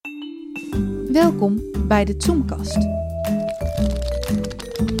Welkom bij de Zoomkast.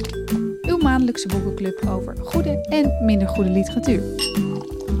 Uw maandelijkse boekenclub over goede en minder goede literatuur.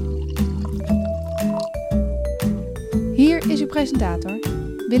 Hier is uw presentator,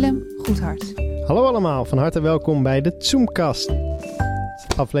 Willem Goedhart. Hallo allemaal, van harte welkom bij de Zoomkast.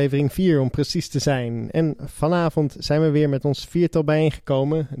 Aflevering 4 om precies te zijn. En vanavond zijn we weer met ons viertal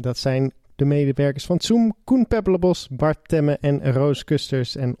bijeengekomen. Dat zijn de medewerkers van Zoom, Koen Peppelebos, Bart Temme en Roos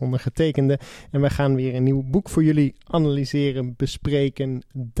Kusters en ondergetekende. En wij gaan weer een nieuw boek voor jullie analyseren, bespreken,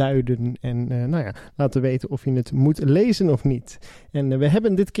 duiden en laten weten of je het moet lezen of niet. En we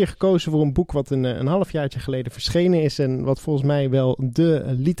hebben dit keer gekozen voor een boek wat een halfjaartje geleden verschenen is en wat volgens mij wel de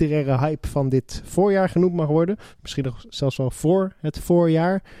literaire hype van dit voorjaar genoemd mag worden. Misschien nog zelfs wel voor het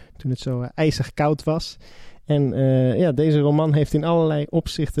voorjaar, toen het zo ijzig koud was. En deze roman heeft in allerlei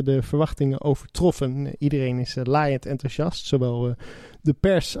opzichten de verwachtingen overtroffen. Iedereen is laaiend enthousiast, zowel de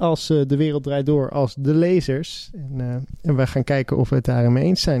pers als De Wereld Draait Door als de lezers. En wij gaan kijken of we het daarmee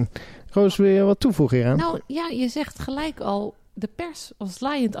eens zijn. Roos, wil je wat toevoegen hieraan? Nou ja, je zegt gelijk al, de pers was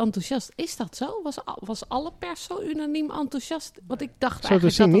laaiend enthousiast. Is dat zo? Was alle pers zo unaniem enthousiast? Want ik dacht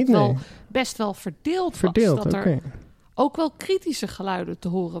eigenlijk dat het wel best wel verdeeld was. Dat er ook wel kritische geluiden te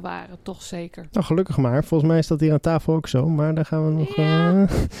horen waren, toch zeker? Nou, gelukkig maar. Volgens mij is dat hier aan tafel ook zo. Maar daar gaan we nog,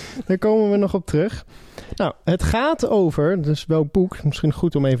 daar komen we nog op terug. Nou, het gaat over, dus welk boek, misschien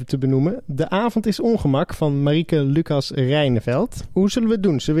goed om even te benoemen. De avond is ongemak van Marieke Lucas Rijneveld. Hoe zullen we het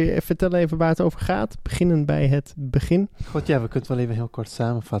doen? Zullen we vertellen even waar het over gaat? Beginnen bij het begin. God, ja, we kunnen het wel even heel kort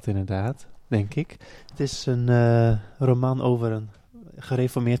samenvatten inderdaad, denk ik. Het is een roman over een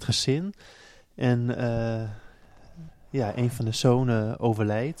gereformeerd gezin. En een van de zonen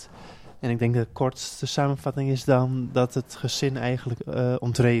overlijdt. En ik denk de kortste samenvatting is dan dat het gezin eigenlijk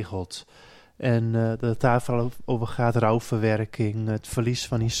ontregelt. En dat het daar vooral over gaat, rouwverwerking, het verlies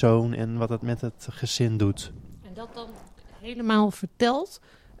van die zoon en wat het met het gezin doet. En dat dan helemaal verteld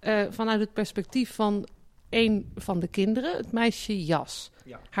vanuit het perspectief van een van de kinderen, het meisje Jas.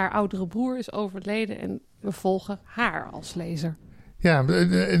 Ja. Haar oudere broer is overleden en we volgen haar als lezer. Ja,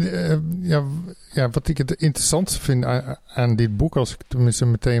 wat ik het interessant vind aan dit boek, als ik tenminste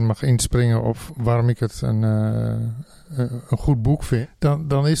meteen mag inspringen op waarom ik het een goed boek vind,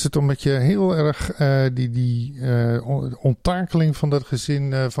 dan is het omdat je heel erg die onttakeling van dat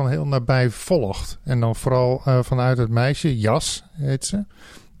gezin van heel nabij volgt. En dan vooral vanuit het meisje, Jas heet ze.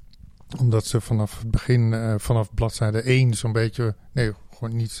 Omdat ze vanaf het begin, vanaf bladzijde 1 zo'n beetje, nee,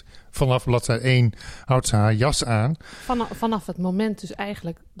 gewoon niet. Vanaf bladzijde 1 houdt ze haar jas aan. Vanaf het moment dus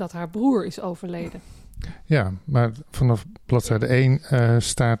eigenlijk dat haar broer is overleden. Ja, maar vanaf bladzijde 1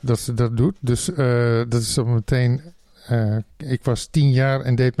 staat dat ze dat doet. Dus dat is dan meteen... ik was 10 jaar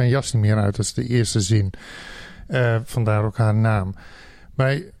en deed mijn jas niet meer uit. Dat is de eerste zin. Vandaar ook haar naam.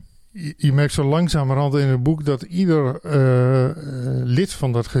 Maar je merkt zo langzamerhand in het boek dat ieder lid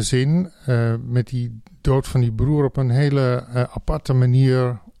van dat gezin met die dood van die broer op een hele aparte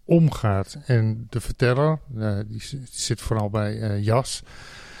manier omgaat. En de verteller, die zit vooral bij Jas,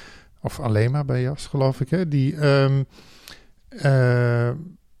 of alleen maar bij Jas, geloof ik, hè? Die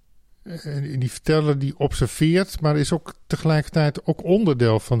verteller die observeert, maar is ook tegelijkertijd ook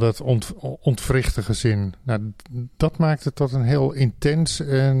onderdeel van dat ontwrichte gezin. Nou, dat maakt het tot een heel intens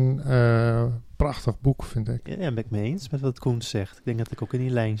en prachtig boek, vind ik. Ja, ben ik mee eens met wat Koen zegt. Ik denk dat ik ook in die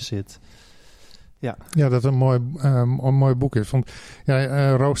lijn zit. Ja, dat het een mooi boek is. Want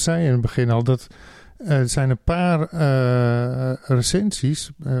Roos zei in het begin al dat er zijn een paar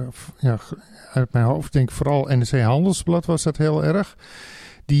recensies, uit mijn hoofd denk ik vooral NRC Handelsblad was dat heel erg,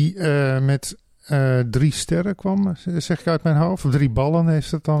 die met 3 sterren kwam, zeg ik uit mijn hoofd. Of 3 ballen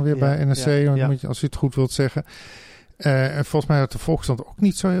heeft het dan weer bij NRC, als je het goed wilt zeggen. En volgens mij had de Volkskrant ook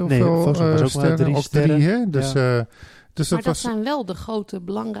niet zo heel veel sterren. Ook 3, hè? Dus... Dus maar dat zijn wel de grote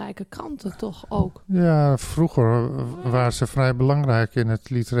belangrijke kranten toch ook? Ja, vroeger waren ze vrij belangrijk in het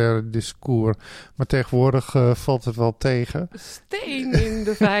literaire discours. Maar tegenwoordig valt het wel tegen. Steen in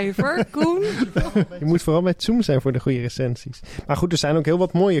de vijver, Koen. Je moet vooral met Zoom zijn voor de goede recensies. Maar goed, er zijn ook heel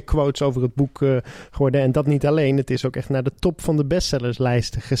wat mooie quotes over het boek geworden. En dat niet alleen. Het is ook echt naar de top van de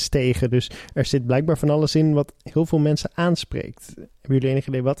bestsellerslijsten gestegen. Dus er zit blijkbaar van alles in wat heel veel mensen aanspreekt. Hebben jullie enig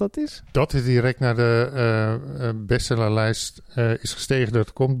idee wat dat is? Dat het direct naar de bestsellerlijst is gestegen.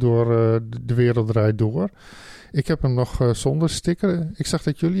 Dat komt door De Wereld Draait Door. Ik heb hem nog zonder sticker. Ik zag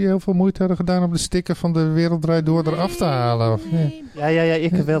dat jullie heel veel moeite hadden gedaan om de sticker van De Wereld Draait Door eraf te halen. Of, nee. Ja,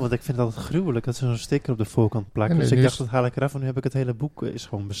 ik wel. Want ik vind het altijd gruwelijk dat ze zo'n sticker op de voorkant plakken. Dus ik dacht, dat haal ik eraf en nu heb ik het hele boek is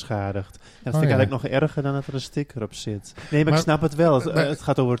gewoon beschadigd. Ja, dat vind ik eigenlijk nog erger dan dat er een sticker op zit. Nee, maar ik snap het wel. Het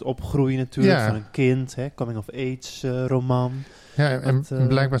gaat over het opgroeien natuurlijk van een kind. Coming of age roman. Ja, en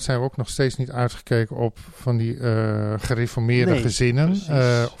blijkbaar zijn we ook nog steeds niet uitgekeken op van die gereformeerde gezinnen.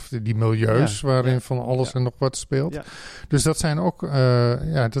 Of die milieus waarin van alles en nog wat speelt. Ja. Dus dat zijn ook,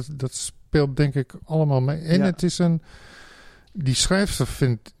 dat speelt denk ik allemaal mee. En het is die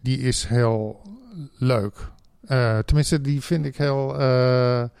schrijfster die is heel leuk. Tenminste, die vind ik heel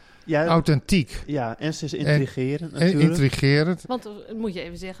authentiek. Ja, en ze is intrigerend natuurlijk. Intrigerend. Want moet je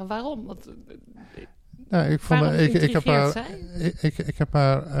even zeggen waarom? Want, ik heb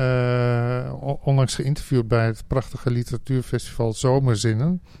haar onlangs geïnterviewd bij het prachtige literatuurfestival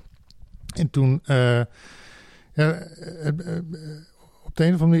Zomerzinnen. En toen... op de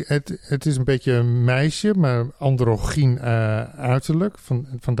een of andere manier... Het is een beetje een meisje, maar androgyn uiterlijk.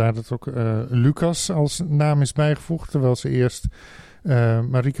 Vandaar dat ook Lucas als naam is bijgevoegd, terwijl ze eerst...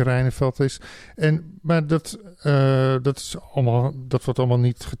 Marieke Rijneveld is. Maar dat wordt allemaal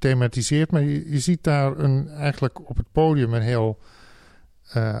niet gethematiseerd. Maar je ziet daar eigenlijk op het podium een heel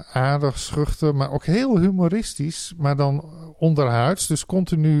aardig, schuchter, maar ook heel humoristisch, maar dan onderhuids. Dus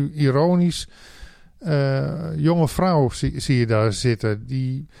continu ironisch. Jonge vrouw zie je daar zitten.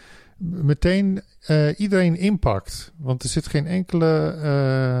 Die meteen iedereen inpakt. Want er zit geen enkele...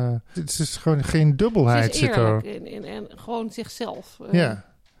 het is gewoon geen dubbelheid. Ze is eerlijk en gewoon zichzelf.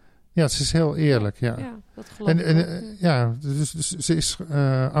 Ja, ze is heel eerlijk. Ja, dat geloof ik. Dus ze is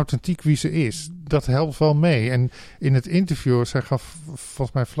authentiek wie ze is. Dat helpt wel mee. En in het interview, zij gaf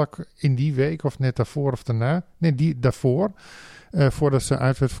volgens mij vlak in die week of net daarvoor of daarna. Nee, daarvoor. Voordat ze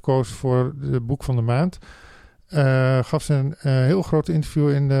uit werd verkozen voor het boek van de maand. Gaf ze een heel groot interview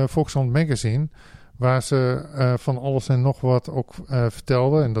in de Volkskrant Magazine, waar ze van alles en nog wat ook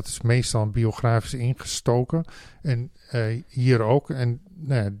vertelde. En dat is meestal biografisch ingestoken. En hier ook. En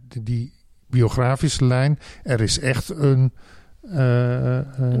die biografische lijn. Er is echt een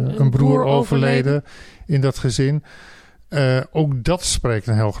broer overleden in dat gezin. Ook dat spreekt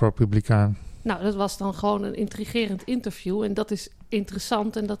een heel groot publiek aan. Nou, dat was dan gewoon een intrigerend interview. En dat is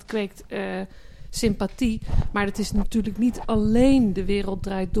interessant en dat kweekt... sympathie, maar het is natuurlijk niet alleen De Wereld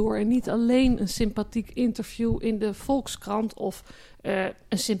Draait Door en niet alleen een sympathiek interview in de Volkskrant of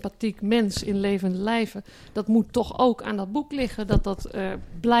een sympathiek mens in levende lijven. Dat moet toch ook aan dat boek liggen, dat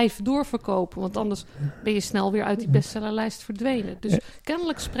blijft doorverkopen, want anders ben je snel weer uit die bestsellerlijst verdwenen. Dus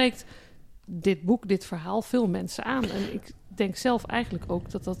kennelijk spreekt dit boek, dit verhaal veel mensen aan. En ik denk zelf eigenlijk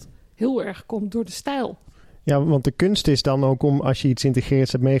ook dat heel erg komt door de stijl. Ja, want de kunst is dan ook om, als je iets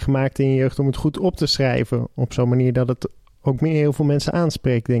integreerds hebt meegemaakt in je jeugd, om het goed op te schrijven. Op zo'n manier dat het ook heel veel mensen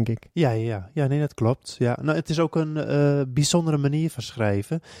aanspreekt, denk ik. Ja, nee, dat klopt. Ja. Nou, het is ook een bijzondere manier van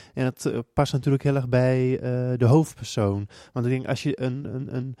schrijven. En het past natuurlijk heel erg bij de hoofdpersoon. Want ik denk, als je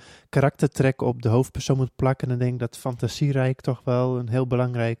een karaktertrek op de hoofdpersoon moet plakken, dan denk ik dat fantasierijk toch wel een heel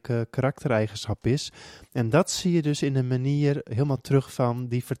belangrijk karaktereigenschap is. En dat zie je dus in de manier helemaal terug van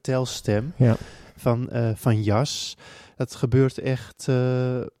die vertelstem van Jas. Dat gebeurt echt...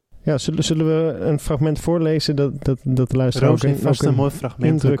 Ja, zullen we een fragment voorlezen dat de luisteraar Roos heeft vast een mooi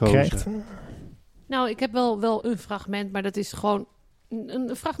fragment krijgt? Nou, ik heb wel een fragment, maar dat is gewoon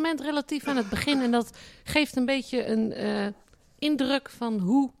een fragment relatief aan het begin. En dat geeft een beetje een indruk van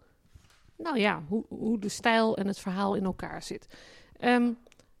hoe de stijl en het verhaal in elkaar zit.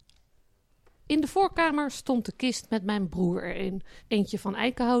 In de voorkamer stond de kist met mijn broer erin. Eentje van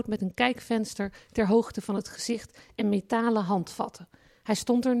eikenhout met een kijkvenster ter hoogte van het gezicht en metalen handvatten. Hij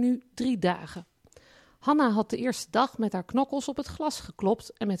stond er nu 3 dagen. Hanna had de eerste dag met haar knokkels op het glas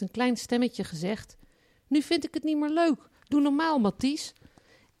geklopt en met een klein stemmetje gezegd: "Nu vind ik het niet meer leuk. Doe normaal, Mathies."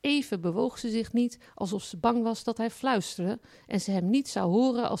 Even bewoog ze zich niet, alsof ze bang was dat hij fluisterde en ze hem niet zou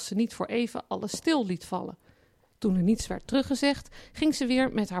horen als ze niet voor even alles stil liet vallen. Toen er niets werd teruggezegd, ging ze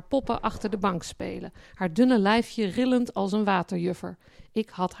weer met haar poppen achter de bank spelen, haar dunne lijfje rillend als een waterjuffer. Ik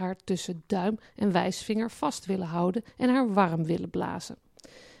had haar tussen duim en wijsvinger vast willen houden en haar warm willen blazen.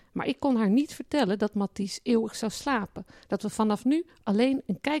 Maar ik kon haar niet vertellen dat Mathies eeuwig zou slapen, dat we vanaf nu alleen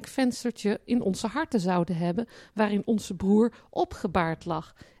een kijkvenstertje in onze harten zouden hebben, waarin onze broer opgebaard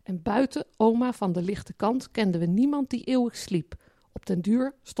lag. En buiten oma van de lichte kant kenden we niemand die eeuwig sliep. Op den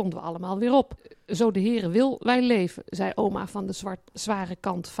duur stonden we allemaal weer op. Zo de Heere wil, wij leven, zei oma van de zware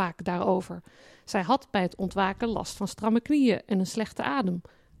kant vaak daarover. Zij had bij het ontwaken last van stramme knieën en een slechte adem.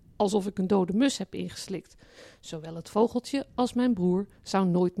 Alsof ik een dode mus heb ingeslikt. Zowel het vogeltje als mijn broer zou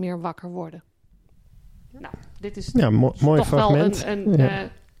nooit meer wakker worden. Nou, dit is mooi toch fragment. wel een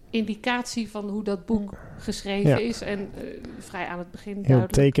indicatie van hoe dat boek geschreven is. En vrij aan het begin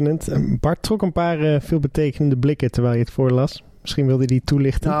duidelijk. Heel tekenend. Bart trok een paar veelbetekenende blikken terwijl je het voorlas. Misschien wilde hij die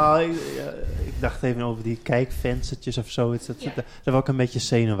toelichten. Nou, ik dacht even over die kijkvenstertjes of zo. Daar word ik een beetje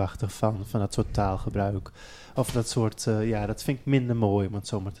zenuwachtig van dat soort taalgebruik. Of dat soort, dat vind ik minder mooi, om het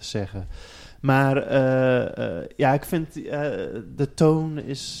zo maar te zeggen. Maar ik vind de toon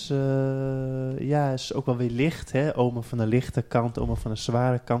is ook wel weer licht. Hè? Oma van de lichte kant, oma van de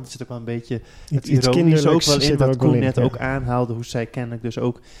zware kant. Er zit ook wel een beetje het ironische ook wel in, wat Koen net ook aanhaalde. Hoe zij kennelijk dus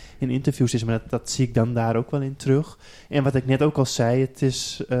ook in interviews is. Maar dat zie ik dan daar ook wel in terug. En wat ik net ook al zei, het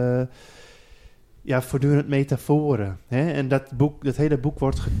is voortdurend metaforen. Hè? En dat hele boek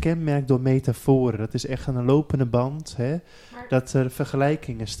wordt gekenmerkt door metaforen. Dat is echt aan een lopende band, hè? Dat er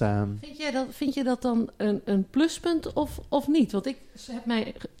vergelijkingen staan. Vind je dat dan een pluspunt of niet? Want ik heb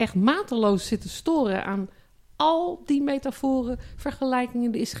mij echt mateloos zitten storen aan al die metaforen,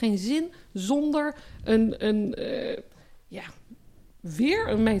 vergelijkingen. Er is geen zin zonder weer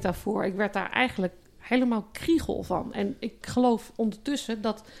een metafoor. Ik werd daar eigenlijk helemaal kriegel van. En ik geloof ondertussen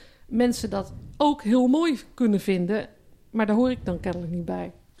dat mensen dat ook heel mooi kunnen vinden, maar daar hoor ik dan kennelijk niet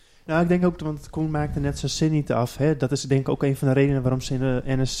bij. Nou, ik denk ook, want Koen maakte net zijn zin niet af. Hè? Dat is denk ik ook een van de redenen waarom ze in de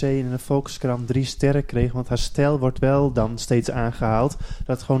NRC en in de Volkskrant 3 sterren kreeg. Want haar stijl wordt wel dan steeds aangehaald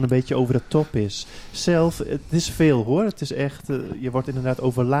dat het gewoon een beetje over de top is. Het is veel hoor. Het is echt, je wordt inderdaad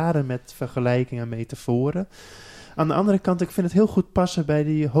overladen met vergelijkingen en metaforen. Aan de andere kant, ik vind het heel goed passen bij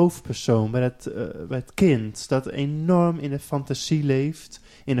die hoofdpersoon, bij het kind. Dat enorm in de fantasie leeft,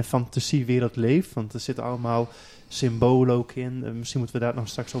 in een fantasiewereld leeft. Want er zitten allemaal symbolen ook in. Misschien moeten we daar nog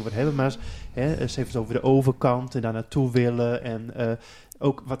straks over hebben. Maar ze heeft het over de overkant en daar naartoe willen. En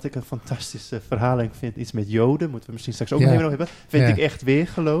ook wat ik een fantastische verhaling vind, iets met Joden. Moeten we misschien straks ook nog even hebben. Vind ik echt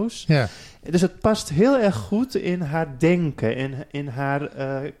weergeloos. Ja. Dus het past heel erg goed in haar denken. In haar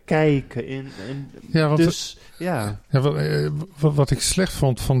kijken. Wat ik slecht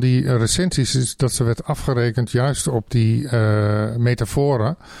vond van die recensies is dat ze werd afgerekend juist op die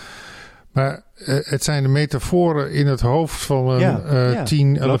metaforen. Maar het zijn de metaforen in het hoofd van een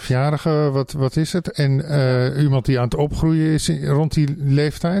 10, 11-jarige, wat is het? En iemand die aan het opgroeien is rond die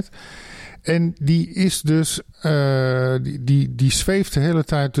leeftijd. En die is dus, die zweeft de hele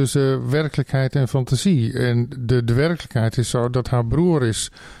tijd tussen werkelijkheid en fantasie. En de werkelijkheid is zo dat haar broer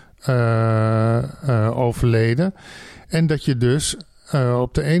is overleden. En dat je dus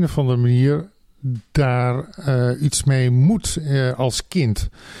op de een of andere manier daar iets mee moet als kind.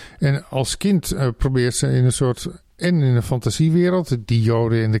 En als kind probeert ze in een soort, en in een fantasiewereld, die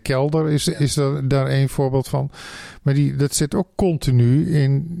Joden in de kelder is daar één voorbeeld van. Maar dat zit ook continu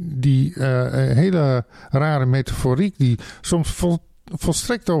in die hele rare metaforiek die soms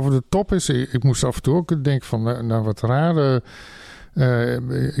volstrekt over de top is. Ik moest af en toe ook denken van, wat raar.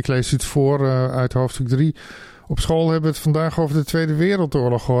 Ik lees iets voor uit hoofdstuk 3. Op school hebben we het vandaag over de Tweede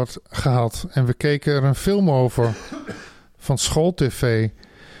Wereldoorlog gehad. En we keken er een film over van schooltv.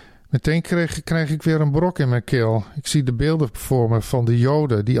 Meteen krijg ik weer een brok in mijn keel. Ik zie de beelden voor me van de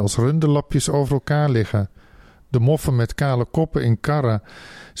Joden die als runderlapjes over elkaar liggen. De moffen met kale koppen in karren.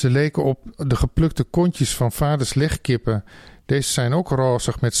 Ze leken op de geplukte kontjes van vaders legkippen. Deze zijn ook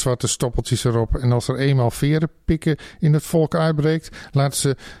rozig met zwarte stoppeltjes erop. En als er eenmaal verenpikken in het volk uitbreekt, laten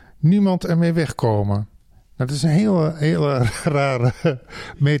ze niemand ermee wegkomen. Dat is een hele rare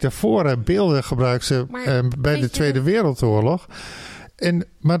metafoor. Beelden gebruiken ze bij de Tweede Wereldoorlog.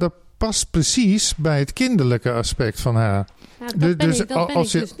 Maar dat past precies bij het kinderlijke aspect van haar. Nou, dat ben ik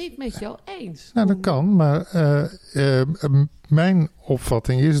dus niet met jou eens. Nou, dat kan. Maar mijn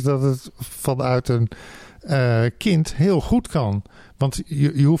opvatting is dat het vanuit een kind heel goed kan. Want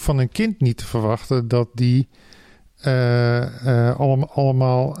je hoeft van een kind niet te verwachten dat die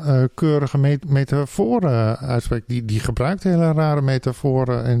allemaal keurige metaforen uitspreekt. Die gebruikt hele rare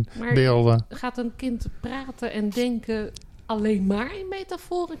metaforen en beelden. Gaat een kind praten en denken alleen maar in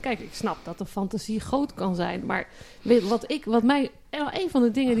metaforen? Kijk, ik snap dat de fantasie groot kan zijn. Maar een van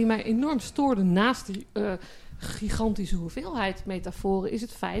de dingen die mij enorm stoorde naast die gigantische hoeveelheid metaforen is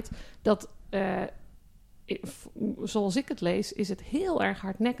het feit dat, zoals ik het lees, is het heel erg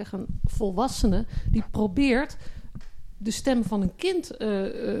hardnekkig een volwassene die probeert de stem van een kind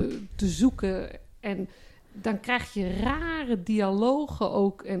te zoeken. En dan krijg je rare dialogen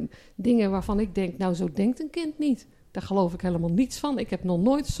ook en dingen waarvan ik denk, nou, zo denkt een kind niet. Daar geloof ik helemaal niets van. Ik heb nog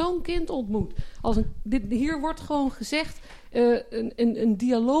nooit zo'n kind ontmoet. Hier wordt gewoon gezegd, een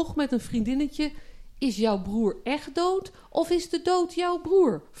dialoog met een vriendinnetje. Is jouw broer echt dood of is de dood jouw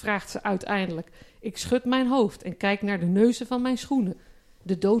broer? Vraagt ze uiteindelijk. Ik schud mijn hoofd en kijk naar de neuzen van mijn schoenen.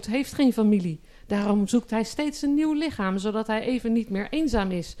 De dood heeft geen familie. Daarom zoekt hij steeds een nieuw lichaam, zodat hij even niet meer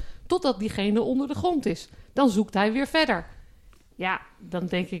eenzaam is. Totdat diegene onder de grond is. Dan zoekt hij weer verder. Ja, dan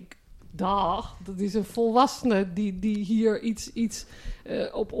denk ik, dag, dat is een volwassene die hier iets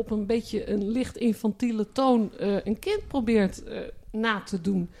op een beetje een licht infantiele toon een kind probeert na te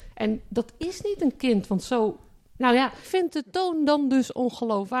doen. En dat is niet een kind, want zo... Nou ja, vindt de toon dan dus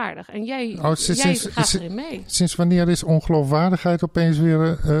ongeloofwaardig. En jij gaat erin mee. Sinds wanneer is ongeloofwaardigheid opeens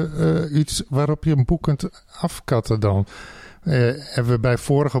weer iets waarop je een boek kunt afkatten dan? Hebben we bij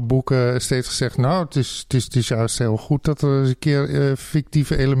vorige boeken steeds gezegd... nou, het is juist heel goed dat er eens een keer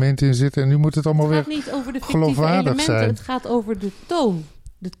fictieve elementen in zitten... en nu moet het allemaal weer geloofwaardig zijn. Het gaat niet over de fictieve elementen, het gaat over de toon.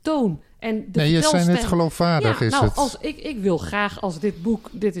 De toon. En de je zei net geloofwaardig is het. Als ik wil graag als dit boek...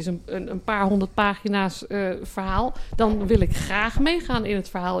 dit is een paar 100 pagina's verhaal... dan wil ik graag meegaan in het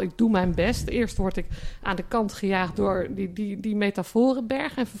verhaal. Ik doe mijn best. Eerst word ik aan de kant gejaagd door die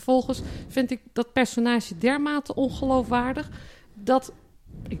metaforenberg... en vervolgens vind ik dat personage dermate ongeloofwaardig... dat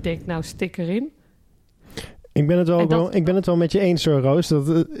ik denk, nou, stik erin... Ik ben het wel met je eens hoor, Roos.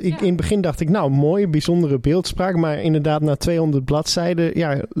 In het begin dacht ik, nou, mooi, bijzondere beeldspraak. Maar inderdaad, na 200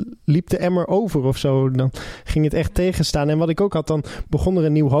 bladzijden liep de emmer over of zo. Dan ging het echt tegenstaan. En wat ik ook had, dan begon er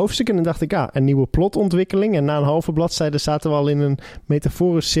een nieuw hoofdstuk. En dan dacht ik, een nieuwe plotontwikkeling. En na een halve bladzijde zaten we al in een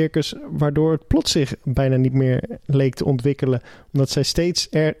metaforisch circus... waardoor het plot zich bijna niet meer leek te ontwikkelen. Omdat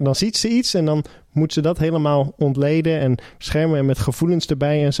zij dan ziet ze iets en dan... moet ze dat helemaal ontleden en beschermen en met gevoelens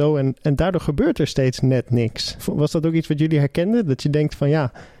erbij en zo. En daardoor gebeurt er steeds net niks. Was dat ook iets wat jullie herkenden? Dat je denkt van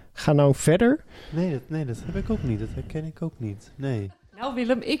ga nou verder? Nee, dat heb ik ook niet. Dat herken ik ook niet. Nee. Nou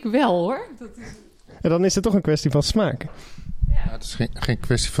Willem, ik wel hoor. En dan is het toch een kwestie van smaak. Ja, het is geen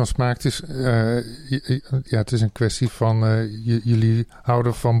kwestie van smaak. Het is, het is een kwestie van... jullie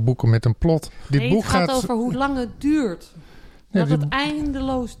houden van boeken met een plot. Dit boek gaat over hoe lang het duurt. Dat het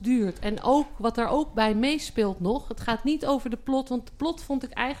eindeloos duurt. En ook wat er ook bij meespeelt nog... het gaat niet over de plot... want de plot vond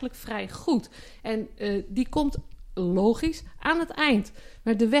ik eigenlijk vrij goed. En die komt logisch aan het eind.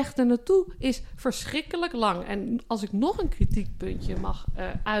 Maar de weg ernaartoe is verschrikkelijk lang. En als ik nog een kritiekpuntje mag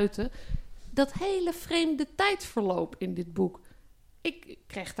uiten... dat hele vreemde tijdsverloop in dit boek... Ik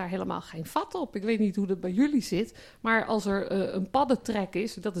krijg daar helemaal geen vat op. Ik weet niet hoe dat bij jullie zit. Maar als er een paddentrek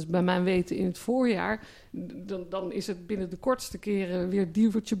is... dat is bij mijn weten in het voorjaar... dan is het binnen de kortste keren weer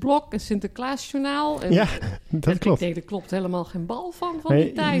Dievertje Blok... en Sinterklaasjournaal. En dat klopt. Ik denk, er klopt helemaal geen bal van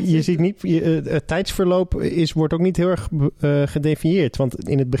die tijd. Je ziet niet... het tijdsverloop wordt ook niet heel erg gedefinieerd. Want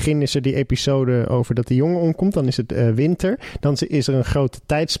in het begin is er die episode over dat de jongen omkomt. Dan is het winter. Dan is er een grote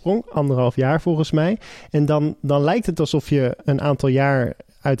tijdsprong. 1,5 jaar volgens mij. En dan lijkt het alsof je een aantal jaar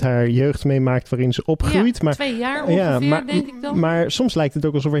uit haar jeugd meemaakt waarin ze opgroeit. Ja, 2 jaar ongeveer, denk ik dan. Maar soms lijkt het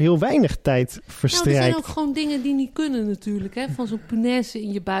ook alsof er heel weinig tijd verstrijkt. Er zijn ook gewoon dingen die niet kunnen natuurlijk. Hè? Van zo'n punaise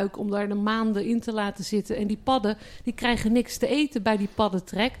in je buik om daar de maanden in te laten zitten. En die padden, die krijgen niks te eten bij die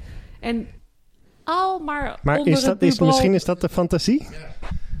paddentrek. En maar misschien is dat de fantasie?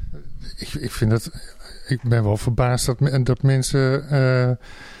 Ik vind dat... Ik ben wel verbaasd dat mensen...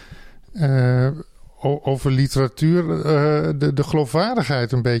 over literatuur de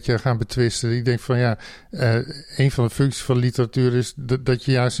geloofwaardigheid een beetje gaan betwisten. Ik denk van een van de functies van literatuur is dat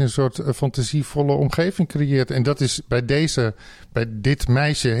je juist een soort fantasievolle omgeving creëert. En dat is bij dit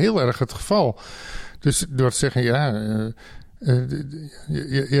meisje heel erg het geval. Dus door te zeggen, je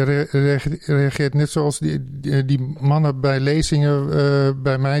reageert net zoals die mannen bij lezingen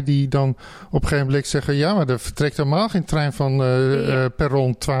bij mij... die dan op een gegeven moment zeggen... ja, maar er vertrekt helemaal geen trein van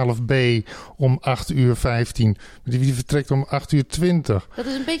perron 12B om 8:15. Die vertrekt om 8:20. Dat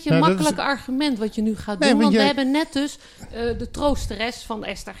is een beetje een makkelijk argument wat je nu gaat doen. Want we hebben net dus de troosteres van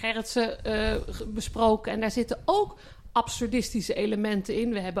Esther Gerritsen besproken. En daar zitten ook... absurdistische elementen in.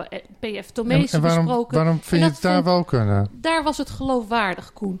 We hebben P.F. Tomezen besproken. Waarom vind je het daar wel kunnen? Daar was het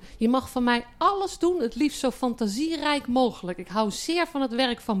geloofwaardig, Koen. Je mag van mij alles doen, het liefst zo fantasierijk mogelijk. Ik hou zeer van het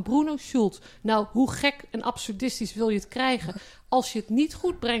werk van Bruno Schulz. Nou, hoe gek en absurdistisch wil je het krijgen? Als je het niet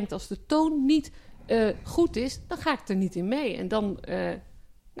goed brengt, als de toon niet goed is, dan ga ik er niet in mee. En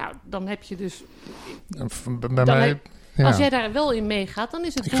dan heb je dus... Bij mij... Ja. Als jij daar wel in meegaat, dan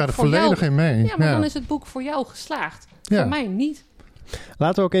is het boek voor jou... Ik ga er volledig in mee. Ja, maar dan is het boek voor jou geslaagd. Ja. Voor mij niet.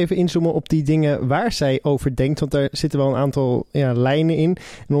 Laten we ook even inzoomen op die dingen waar zij over denkt. Want daar zitten wel een aantal lijnen in.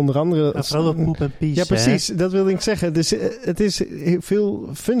 En onder andere... vooral op poep en pies. Ja, precies. Hè? Dat wilde ik zeggen. Dus het is veel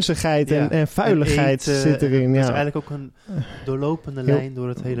vunzigheid en vuiligheid zit erin. Dat is eigenlijk ook een doorlopende lijn door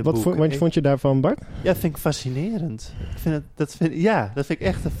het hele boek. Wat vond je daarvan, Bart? Ja, dat vind ik fascinerend. Dat vind ik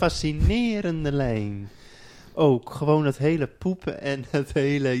echt een fascinerende lijn. Ook gewoon het hele poepen en het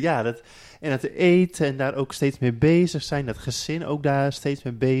hele... en het eten en daar ook steeds mee bezig zijn. Dat gezin ook daar steeds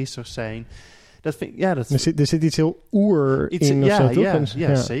mee bezig zijn. Dat vind ik, er zit iets heel in of zo, toch?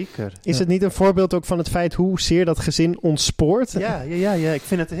 Ja, zeker. Is het niet een voorbeeld ook van het feit hoezeer dat gezin ontspoort? Ja. Ik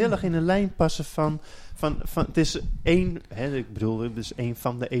vind het heel erg in een lijn passen van het is het is één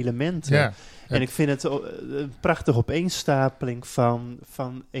van de elementen. Ja. En ik vind het een prachtige opeenstapeling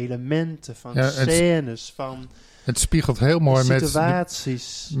van elementen, van scènes, van... Het spiegelt heel mooi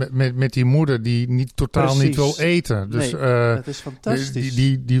situaties. Met die moeder die totaal niet wil eten. Dus, dat is fantastisch.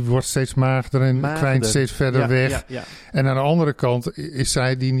 Die wordt steeds magerder en kwijnt steeds verder weg. Ja. En aan de andere kant is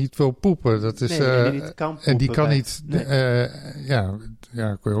zij die niet wil poepen. Dat is, die niet kan poepen. En die kan niet...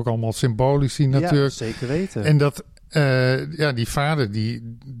 kun je ook allemaal symbolisch zien natuurlijk. Ja, zeker weten. En dat... die vader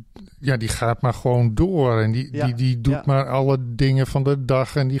die gaat maar gewoon door. En die doet maar alle dingen van de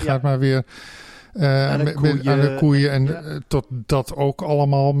dag. En die gaat maar weer... aan de koeien en tot dat ook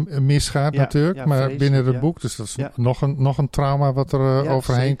allemaal misgaat natuurlijk. Maar binnen het boek, dus dat is nog een trauma wat er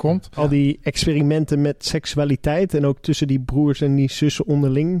overheen komt. Al die experimenten met seksualiteit en ook tussen die broers en die zussen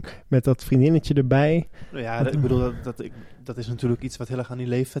onderling, met dat vriendinnetje erbij. Ik bedoel, dat is natuurlijk iets wat heel erg aan die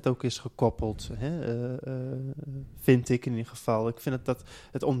leeftijd ook is gekoppeld. Vind ik in ieder geval. Ik vind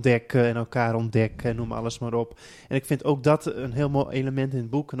het ontdekken en elkaar ontdekken en noem alles maar op. En ik vind ook dat een heel mooi element in het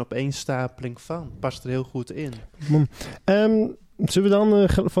boek, een opeenstapeling van. Past er heel goed in. Zullen we dan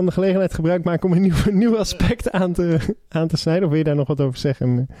van de gelegenheid gebruik maken om een nieuw aspect aan te snijden? Of wil je daar nog wat over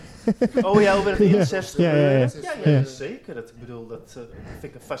zeggen? Over het incest gebeurt? Ja, zeker. Dat vind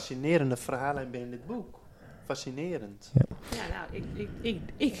ik een fascinerende verhaallijn binnen dit boek. Fascinerend.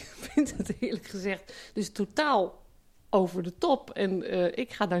 Ik vind het eerlijk gezegd dus totaal over de top. En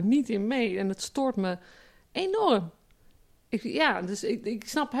ik ga daar niet in mee. En het stoort me enorm. Ik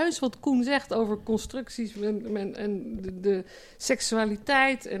snap heus wat Koen zegt over constructies en de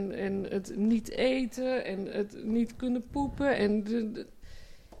seksualiteit en het niet eten en het niet kunnen poepen. En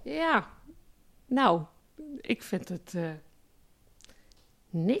ik vind het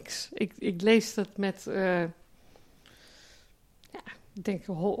niks. Ik lees dat met... ik denk,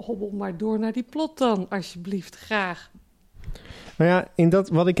 hobbel maar door naar die plot dan, alsjeblieft, graag. Nou ja,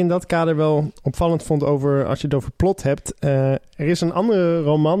 wat ik in dat kader wel opvallend vond over, als je het over plot hebt. Er is een andere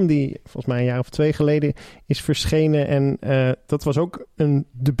roman die volgens mij een jaar of 2 geleden is verschenen. En dat was ook een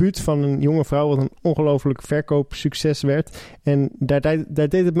debuut van een jonge vrouw wat een ongelooflijk verkoopsucces werd. En daar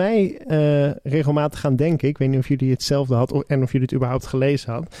deed het mij regelmatig aan denken. Ik weet niet of jullie hetzelfde hadden en of jullie het überhaupt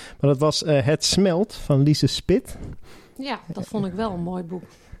gelezen hadden. Maar dat was Het Smelt van Lise Spit. Ja, dat vond ik wel een mooi boek.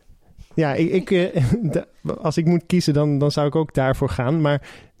 Ja, als ik moet kiezen, dan zou ik ook daarvoor gaan. Maar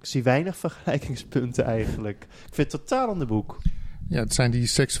ik zie weinig vergelijkingspunten eigenlijk. Ik vind het totaal ander boek. Ja, het zijn die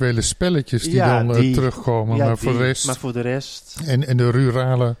seksuele spelletjes die terugkomen. Maar voor de rest... En de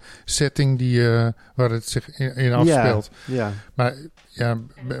rurale setting waar het zich in afspeelt. Ja. Maar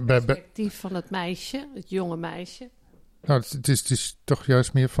het perspectief van het meisje, het jonge meisje. Nou, het is toch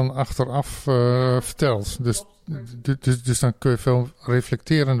juist meer van achteraf verteld. Dus dan kun je veel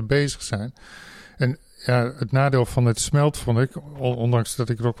reflecterender bezig zijn. En het nadeel van Het Smelt vond ik, ondanks dat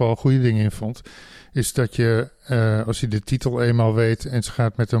ik er ook wel goede dingen in vond, is dat je, als je de titel eenmaal weet en ze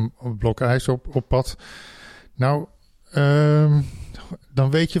gaat met een blok ijs op pad,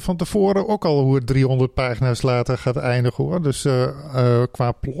 dan weet je van tevoren ook al hoe het 300 pagina's later gaat eindigen, hoor. Dus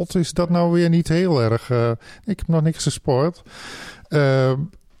qua plot is dat nou weer niet heel erg... ik heb nog niks gespoord.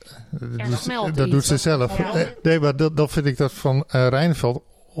 Dus, dat doet ze zelf. Ja. Nee, maar dan vind ik dat van Rijneveld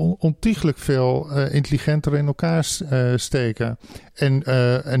ontiegelijk veel intelligenter in elkaar steken.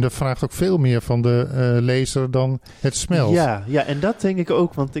 En dat vraagt ook veel meer van de lezer dan Het Smelt. Ja, en dat denk ik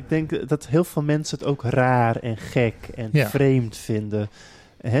ook. Want ik denk dat heel veel mensen het ook raar en gek en vreemd vinden.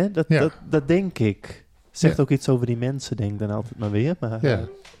 Hè? Dat denk ik. Zegt ook iets over die mensen, denk ik dan altijd maar weer. Maar, ja.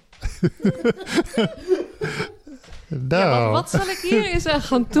 Maar wat zal ik hier eens aan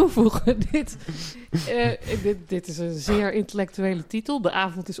gaan toevoegen? Dit is een zeer intellectuele titel. De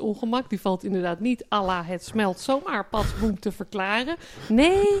avond is ongemak. Die valt inderdaad niet à la Het Smelt zomaar patsboem te verklaren.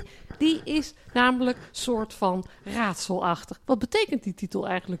 Nee, die is namelijk soort van raadselachtig. Wat betekent die titel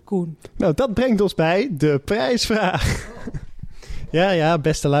eigenlijk, Koen? Nou, dat brengt ons bij de prijsvraag. Ja,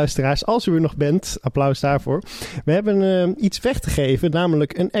 beste luisteraars, als u er nog bent, applaus daarvoor. We hebben iets weg te geven,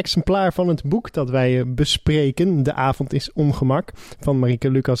 namelijk een exemplaar van het boek dat wij bespreken. De avond is ongemak, van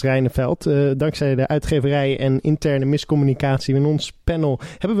Marieke Lucas Rijneveld. Dankzij de uitgeverij en interne miscommunicatie in ons panel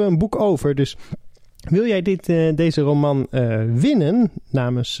hebben we een boek over. Dus wil jij deze roman winnen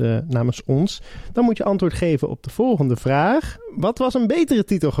namens ons, dan moet je antwoord geven op de volgende vraag. Wat was een betere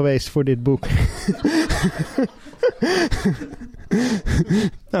titel geweest voor dit boek?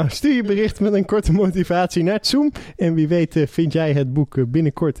 Nou, stuur je bericht met een korte motivatie naar Zoom. En wie weet vind jij het boek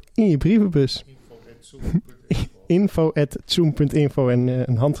binnenkort in je brievenbus. info@zoom.info en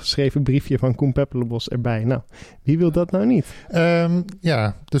een handgeschreven briefje van Koen Peppelenbos erbij. Nou, wie wil dat nou niet?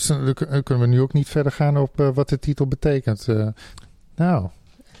 Dus dan kunnen we nu ook niet verder gaan op wat de titel betekent.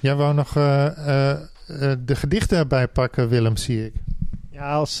 Jij wou nog de gedichten erbij pakken, Willem, zie ik.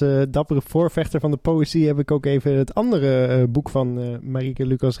 Ja, als dappere voorvechter van de poëzie heb ik ook even het andere boek van Marieke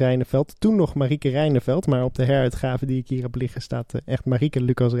Lucas Rijneveld. Toen nog Marieke Rijneveld, maar op de heruitgave die ik hier heb liggen staat echt Marieke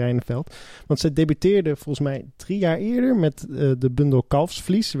Lucas Rijneveld. Want ze debuteerde volgens mij 3 jaar eerder met de bundel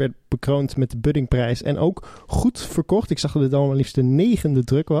Kalfsvlies. Werd bekroond met de Buddingprijs en ook goed verkocht. Ik zag dat het al maar liefst de 9e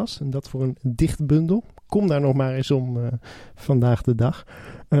druk was. En dat voor een dichtbundel. Kom daar nog maar eens om vandaag de dag.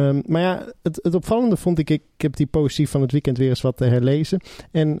 Maar ja, het opvallende vond ik heb die poëzie van het weekend weer eens wat te herlezen.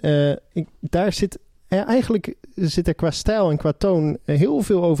 En daar zit eigenlijk er qua stijl en qua toon heel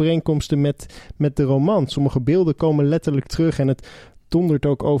veel overeenkomsten met de roman. Sommige beelden komen letterlijk terug en het dondert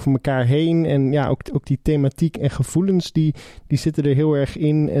ook over elkaar heen. En ja, ook die thematiek en gevoelens die zitten er heel erg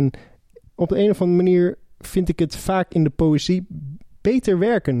in. En op de een of andere manier vind ik het vaak in de poëzie beter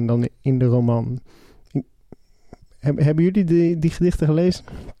werken dan in de roman. Hebben jullie die gedichten gelezen?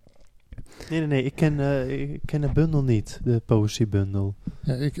 Nee. Ik ken de bundel niet, de poëziebundel.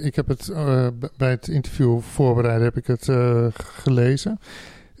 Ja, ik heb het bij het interview voorbereiden heb ik het gelezen.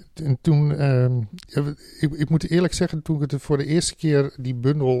 En toen, ik moet eerlijk zeggen, toen ik het voor de eerste keer die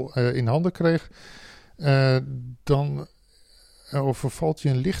bundel in handen kreeg, dan overvalt je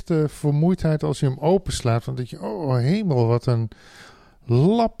een lichte vermoeidheid als je hem openslaat. Want dan denk je, oh hemel, wat een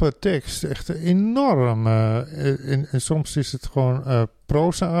lappe tekst. Echt enorm. En soms is het gewoon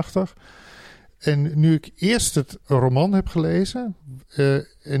proza-achtig. En nu ik eerst het roman heb gelezen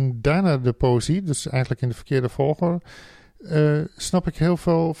en daarna de poëzie, dus eigenlijk in de verkeerde volgorde, snap ik heel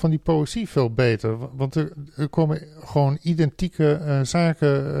veel van die poëzie veel beter. Want er komen gewoon identieke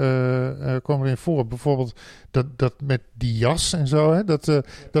zaken komen erin voor. Bijvoorbeeld dat met die jas en zo, hè,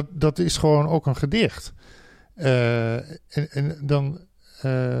 dat is gewoon ook een gedicht. En dan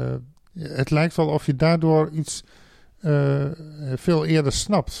het lijkt wel of je daardoor iets veel eerder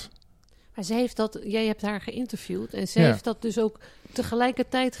snapt. Maar ze heeft jij hebt haar geïnterviewd en ze heeft dat dus ook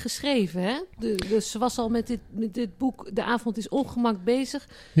tegelijkertijd geschreven, hè? Dus ze was al met dit boek De Avond is Ongemak bezig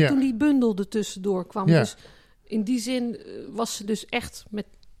toen die bundel er tussendoor kwam. Ja. Dus in die zin was ze dus echt met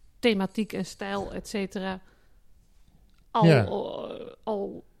thematiek en stijl, et cetera,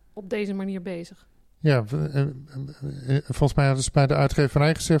 al op deze manier bezig. Ja, volgens mij hadden ze bij de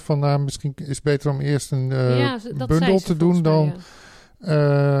uitgeverij gezegd van misschien is het beter om eerst een bundel te doen dan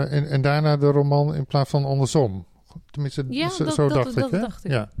en daarna de roman in plaats van andersom. Tenminste, zo dacht ik. Dacht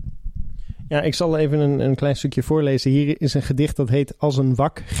ik. Ja, ik zal even een klein stukje voorlezen. Hier is een gedicht dat heet Als een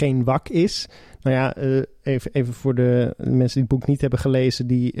wak geen wak is. Nou ja, even voor de mensen die het boek niet hebben gelezen.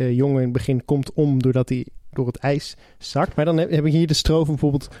 Die jongen in het begin komt om doordat hij door het ijs zakt. Maar dan heb ik hier de strofe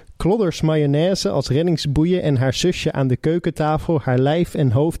bijvoorbeeld: klodders mayonaise als reddingsboeien en haar zusje aan de keukentafel. Haar lijf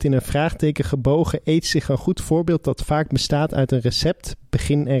en hoofd in een vraagteken gebogen eet zich een goed voorbeeld dat vaak bestaat uit een recept.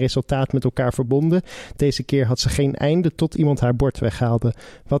 Begin en resultaat met elkaar verbonden. Deze keer had ze geen einde tot iemand haar bord weghaalde.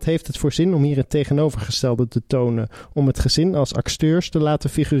 Wat heeft het voor zin om hier het tegenovergestelde te tonen? Om het gezin als acteurs te laten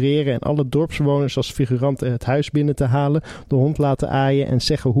figureren en alle dorpsbewoners als figuranten het huis binnen te halen, de hond laten aaien en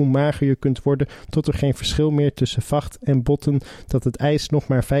zeggen hoe mager je kunt worden tot er geen verschil meer tussen vacht en botten, dat het ijs nog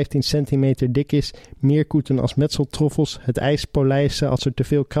maar 15 centimeter dik is, meerkoeten als metseltroffels, het ijs polijsten als er te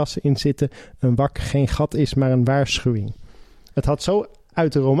veel krassen in zitten, een wak geen gat is, maar een waarschuwing. Het had zo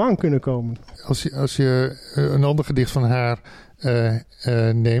uit de roman kunnen komen. Als je een ander gedicht van haar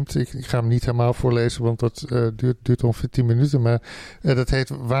neemt, ik ga hem niet helemaal voorlezen, want dat duurt ongeveer 10 minuten, maar dat heet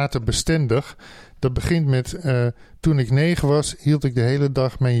Waterbestendig. Dat begint met: toen ik 9 was, hield ik de hele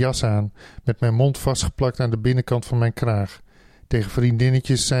dag mijn jas aan, met mijn mond vastgeplakt aan de binnenkant van mijn kraag. Tegen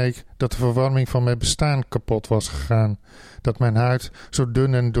vriendinnetjes zei ik dat de verwarming van mijn bestaan kapot was gegaan. Dat mijn huid zo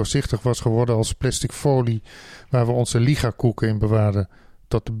dun en doorzichtig was geworden als plastic folie waar we onze ligakoeken in bewaarden.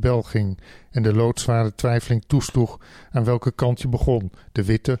 Tot de bel ging en de loodzware twijfeling toesloeg aan welke kant je begon, de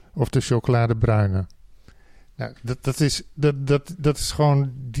witte of de chocoladebruine. Nou, dat is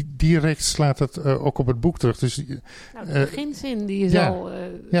gewoon direct slaat het ook op het boek terug. Dus, de beginzin die is al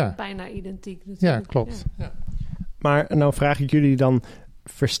bijna identiek natuurlijk. Ja, klopt. Ja. Maar nou vraag ik jullie dan,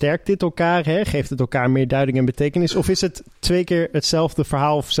 versterkt dit elkaar? Hè? Geeft het elkaar meer duiding en betekenis? Of is het 2 keer hetzelfde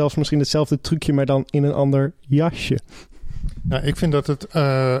verhaal of zelfs misschien hetzelfde trucje, maar dan in een ander jasje? Nou, ik vind dat het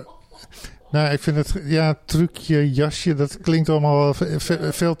Nou, ik vind het, trucje, jasje, dat klinkt allemaal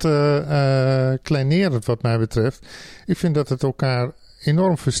veel te kleinerend wat mij betreft. Ik vind dat het elkaar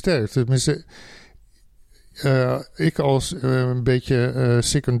enorm versterkt. Tenminste, ik als een beetje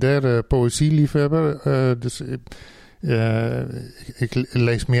secundaire poëzieliefhebber, dus ik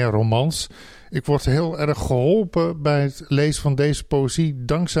lees meer romans. Ik word heel erg geholpen bij het lezen van deze poëzie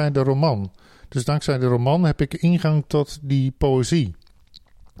dankzij de roman. Dus dankzij de roman heb ik ingang tot die poëzie.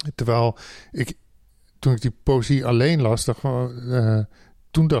 Terwijl toen ik die poëzie alleen las,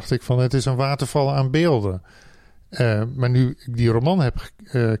 toen dacht ik van het is een waterval aan beelden. Maar nu ik die roman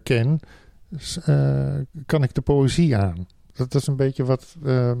ken, kan ik de poëzie aan. Dat is een beetje wat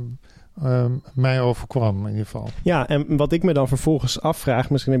mij overkwam in ieder geval. Ja, en wat ik me dan vervolgens afvraag,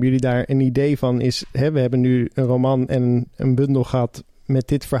 misschien hebben jullie daar een idee van, is we hebben nu een roman en een bundel gehad met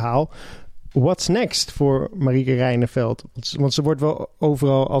dit verhaal. What's next voor Marieke Rijneveld? Want ze wordt wel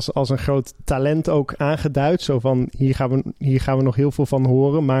overal als een groot talent ook aangeduid. Zo van, hier gaan we nog heel veel van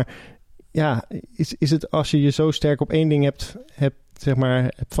horen. Maar ja, is het als je zo sterk op één ding hebt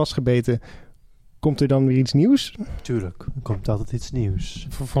vastgebeten, komt er dan weer iets nieuws? Tuurlijk, er komt altijd iets nieuws.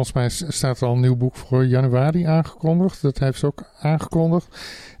 Volgens mij staat er al een nieuw boek voor januari aangekondigd. Dat heeft ze ook aangekondigd.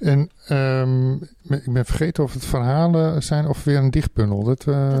 En ik ben vergeten of het verhalen zijn of weer een dichtbundel. Dat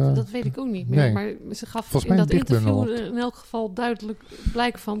weet ik ook niet meer. Nee. Maar ze gaf volgens in dat interview in elk geval duidelijk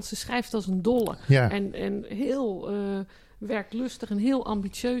blijk van, ze schrijft als een dolle. Ja. En heel werklustig en heel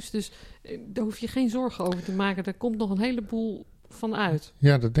ambitieus. Dus daar hoef je geen zorgen over te maken. Er komt nog een heleboel vanuit.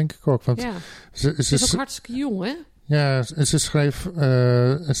 Ja, dat denk ik ook. Want ze is ook hartstikke jong, hè? Ja, ze schreef,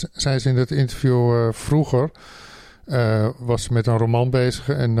 zei ze in dat interview vroeger, was ze met een roman bezig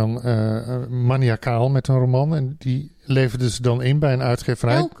en dan maniacaal met een roman. En die leverde ze dan in bij een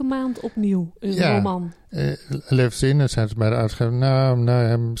uitgeverij. Elke maand opnieuw een roman. Leverde ze in en zei ze bij de uitgever,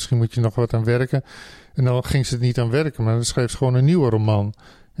 nou, misschien moet je nog wat aan werken. En dan ging ze het niet aan werken, maar dan schreef ze gewoon een nieuwe roman.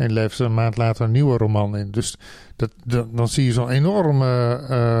 En levert ze een maand later een nieuwe roman in. Dus dan zie je zo'n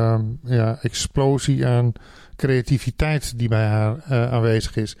enorme explosie aan creativiteit die bij haar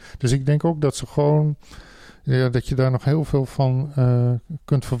aanwezig is. Dus ik denk ook dat ze gewoon, dat je daar nog heel veel van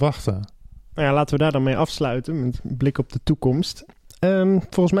kunt verwachten. Nou ja, laten we daar dan mee afsluiten met een blik op de toekomst.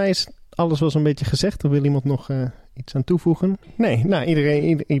 Volgens mij is alles wel zo'n beetje gezegd. Of wil iemand nog iets aan toevoegen? Nee, nou,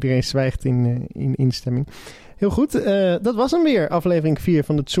 iedereen zwijgt in instemming. Heel goed, dat was hem weer. Aflevering 4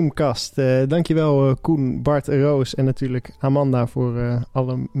 van de Zoomcast. Dankjewel Koen, Bart, Roos en natuurlijk Amanda voor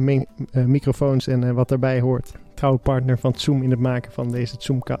alle microfoons en wat daarbij hoort. Trouwe partner van Zoom in het maken van deze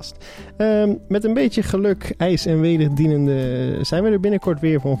Zoomcast. Met een beetje geluk, ijs en wederdienende zijn we er binnenkort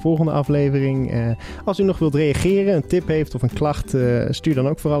weer voor een volgende aflevering. Als u nog wilt reageren, een tip heeft of een klacht, stuur dan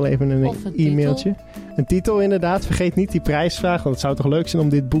ook vooral even een e-mailtje. Een titel inderdaad. Vergeet niet die prijsvraag. Want het zou toch leuk zijn om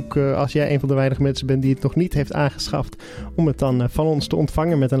dit boek, als jij een van de weinige mensen bent die het nog niet heeft aangeschaft, om het dan van ons te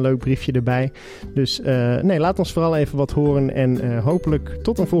ontvangen met een leuk briefje erbij. Dus laat ons vooral even wat horen en hopelijk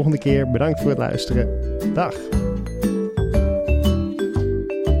tot een volgende keer. Bedankt voor het luisteren. Dag!